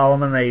King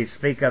Solomon, they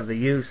speak of the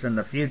use in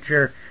the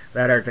future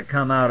that are to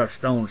come out of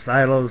stone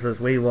silos, as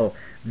we will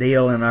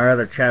deal in our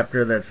other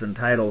chapter that's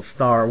entitled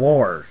Star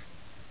Wars.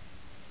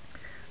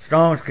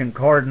 Strong's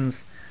Concordance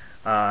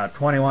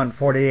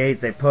 2148,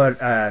 they put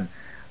a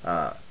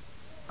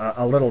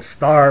little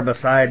star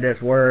beside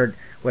this word,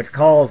 which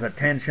calls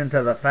attention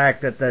to the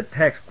fact that the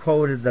text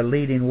quoted the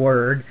leading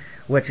word,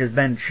 which has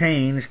been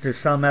changed to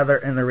some other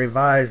in the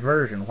Revised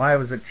Version. Why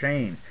was it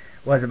changed?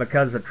 Was it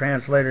because the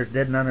translators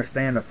didn't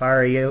understand a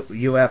fiery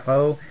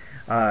UFO?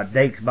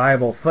 Dake's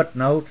Bible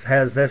Footnotes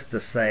has this to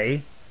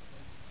say,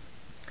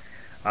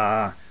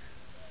 Tuphonikos,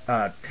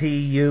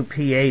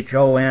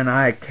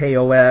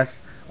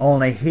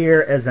 only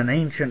here is an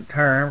ancient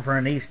term for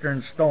an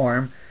eastern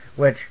storm,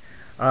 which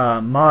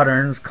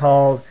moderns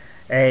call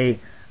a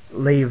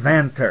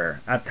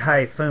levanter, a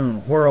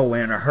typhoon,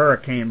 whirlwind, a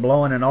hurricane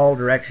blowing in all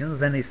directions.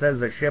 Then he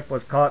says the ship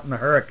was caught in the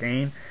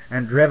hurricane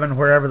and driven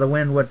wherever the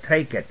wind would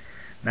take it.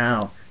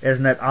 Now,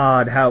 isn't it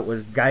odd how it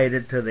was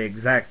guided to the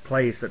exact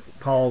place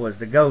that Paul was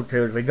to go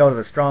to? As we go to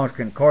the Strong's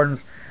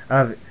Concordance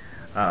of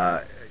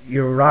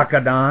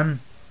Euroclydon,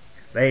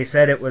 they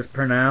said it was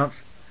pronounced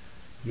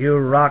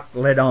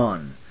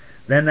Euroclydon.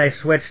 Then they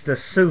switched to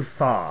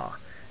Supha.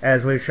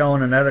 As we've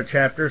shown in other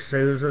chapters,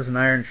 Suze was an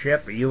iron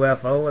ship, a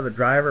UFO with a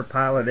driver,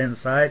 pilot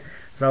inside.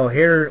 So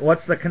here,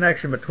 what's the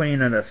connection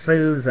between a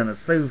Suze and a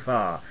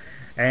Supha?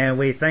 And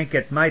we think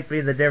it might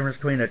be the difference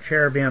between a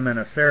cherubim and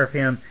a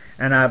seraphim,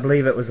 and I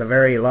believe it was a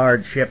very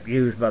large ship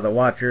used by the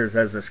Watchers,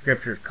 as the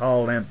Scriptures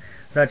call them,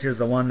 such as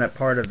the one that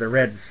parted the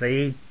Red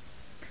Sea.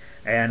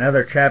 And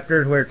other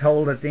chapters, we're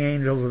told that the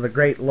angels of the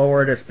great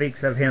Lord, it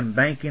speaks of him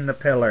banking the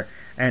pillar,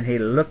 and he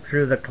looked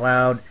through the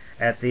cloud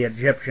at the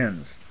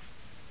Egyptians.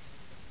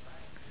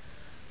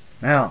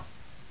 Now,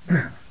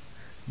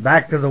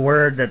 back to the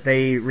word that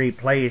they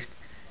replaced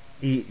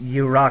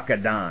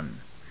Euroclydon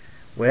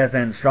with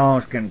in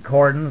Strong's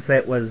Concordance.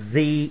 It was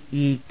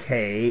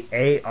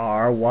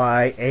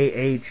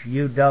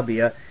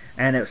Zekaryahuw,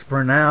 and it's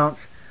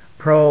pronounced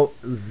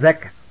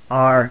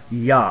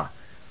Prozekharya,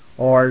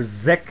 or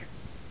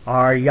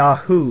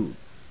Zekaryahu.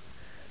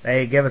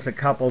 They give us a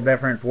couple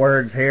different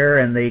words here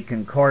in the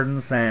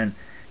Concordance, and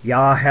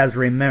Yah has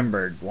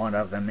remembered, one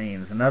of them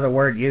means. Another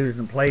word used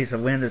in place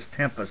of wind is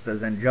tempest,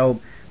 as in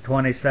Job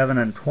 27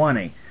 and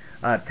 20.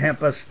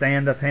 Tempest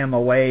standeth him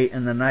away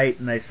in the night,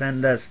 and they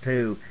send us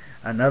to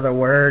another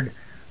word,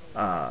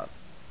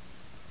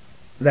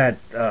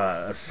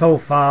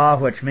 Sofa,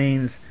 which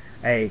means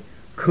a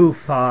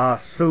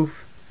kufa,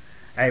 suf,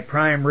 a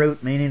prime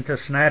root meaning to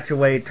snatch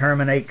away,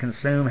 terminate,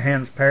 consume,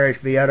 hence perish,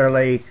 be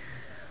utterly,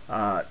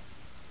 and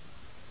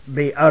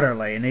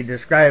he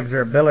describes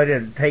their ability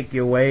to take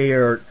you away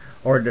or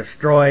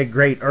destroy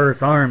great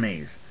earth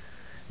armies.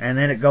 And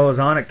then it goes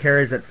on, it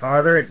carries it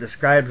farther, it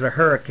describes a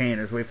hurricane,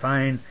 as we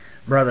find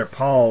Brother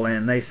Paul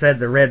in. They said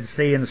the Red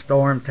Sea and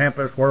storm,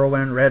 tempest,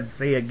 whirlwind, Red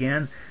Sea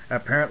again.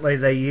 Apparently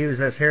they use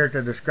this here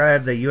to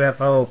describe the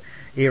UFO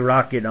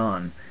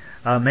Euroclydon,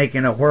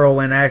 making a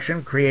whirlwind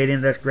action,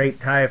 creating this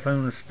great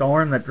typhoon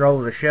storm that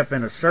drove the ship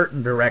in a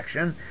certain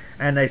direction.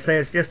 And they say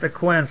it's just a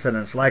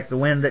coincidence, like the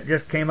wind that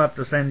just came up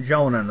to send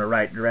Jonah in the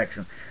right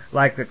direction,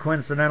 like the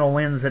coincidental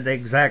winds at the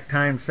exact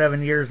time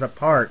 7 years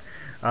apart,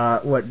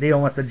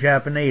 dealing with the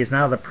Japanese.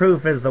 Now the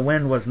proof is the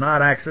wind was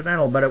not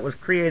accidental, but it was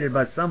created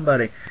by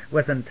somebody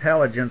with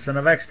intelligence and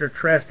of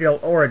extraterrestrial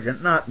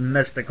origin, not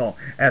mystical,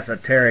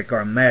 esoteric,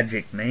 or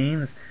magic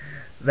means.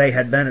 They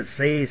had been at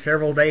sea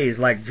several days,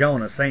 like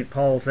Jonah. St.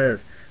 Paul says,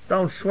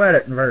 don't sweat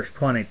it in verse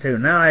 22.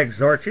 Now I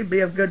exhort you,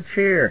 be of good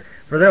cheer,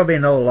 for there will be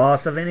no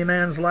loss of any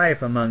man's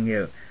life among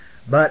you,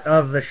 but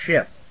of the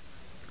ship.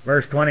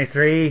 Verse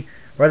 23,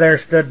 for there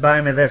stood by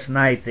me this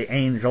night the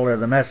angel or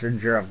the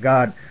messenger of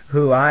God,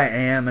 who I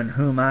am and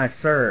whom I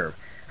serve.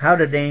 How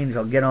did the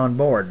angel get on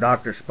board?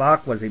 Dr.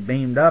 Spock, was he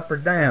beamed up or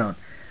down?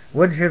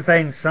 Wouldn't you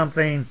think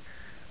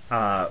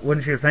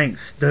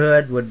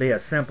stood would be a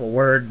simple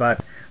word,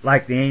 but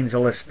like the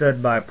angel is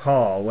stood by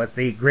Paul. With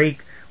the Greek,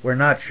 we're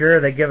not sure.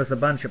 They give us a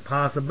bunch of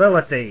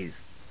possibilities.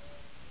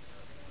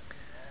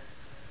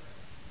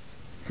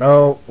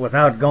 So,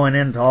 without going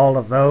into all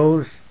of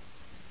those,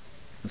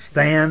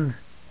 stand.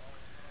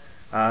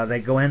 They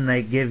go in,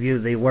 they give you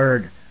the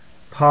word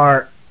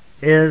par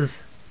is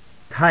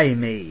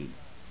taimi.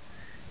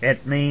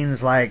 It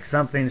means like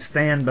something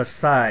stand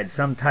beside,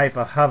 some type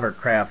of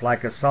hovercraft,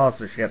 like a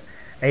saucer ship,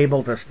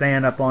 able to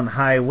stand up on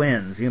high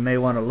winds. You may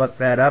want to look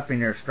that up in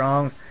your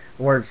Strong's,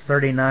 words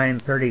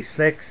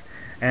 3936,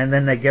 and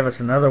then they give us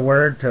another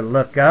word to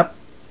look up,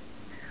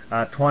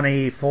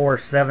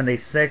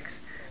 2476.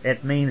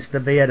 It means to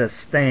be at a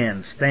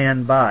stand,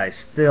 stand by,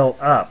 still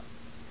up.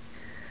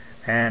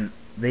 And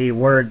the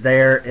word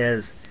there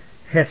is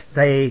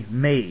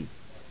histemi.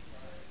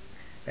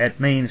 It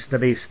means to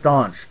be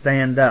staunch,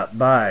 stand up,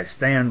 by,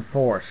 stand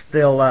for,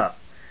 still up.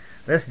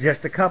 This is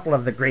just a couple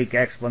of the Greek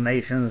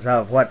explanations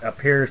of what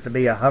appears to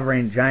be a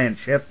hovering giant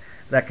ship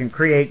that can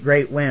create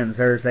great winds.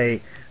 There's a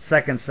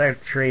 2nd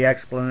century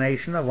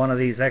explanation of one of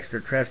these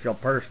extraterrestrial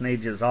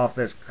personages off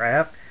this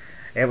craft.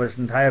 It was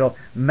entitled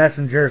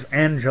Messengers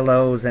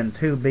Angelos in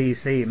 2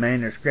 BC,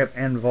 manuscript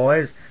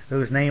envoys,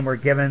 whose name were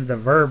given the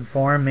verb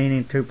form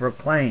meaning to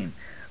proclaim.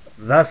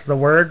 Thus the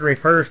word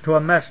refers to a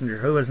messenger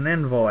who is an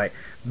envoy,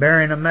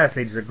 bearing a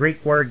message. The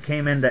Greek word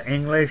came into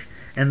English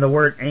and the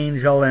word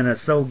angel, and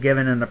is so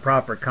given in the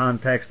proper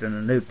context in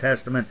the New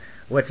Testament,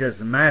 which is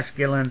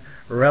masculine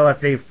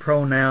relative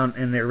pronoun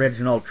in the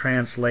original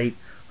translate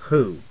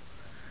who.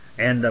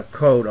 End of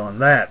quote on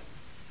that.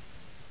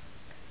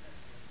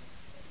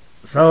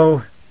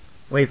 So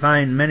we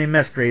find many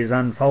mysteries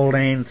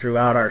unfolding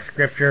throughout our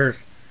scriptures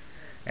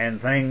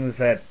and things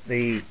that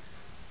the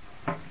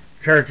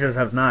churches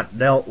have not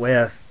dealt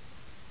with,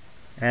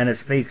 and it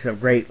speaks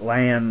of great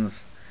lands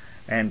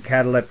and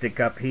cataleptic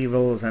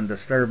upheavals and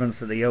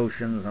disturbance of the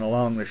oceans and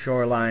along the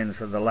shorelines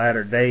for the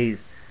latter days,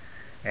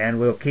 and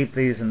we'll keep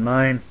these in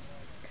mind.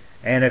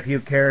 And if you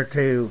care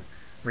to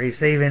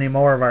receive any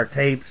more of our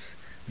tapes,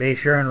 be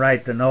sure and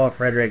write to Noah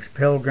Fredericks,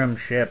 Pilgrim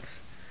Ships,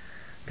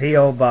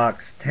 P.O.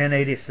 Box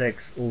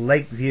 1086,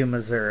 Lakeview,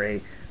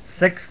 Missouri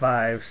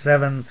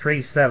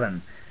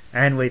 65737,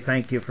 and we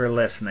thank you for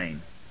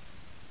listening.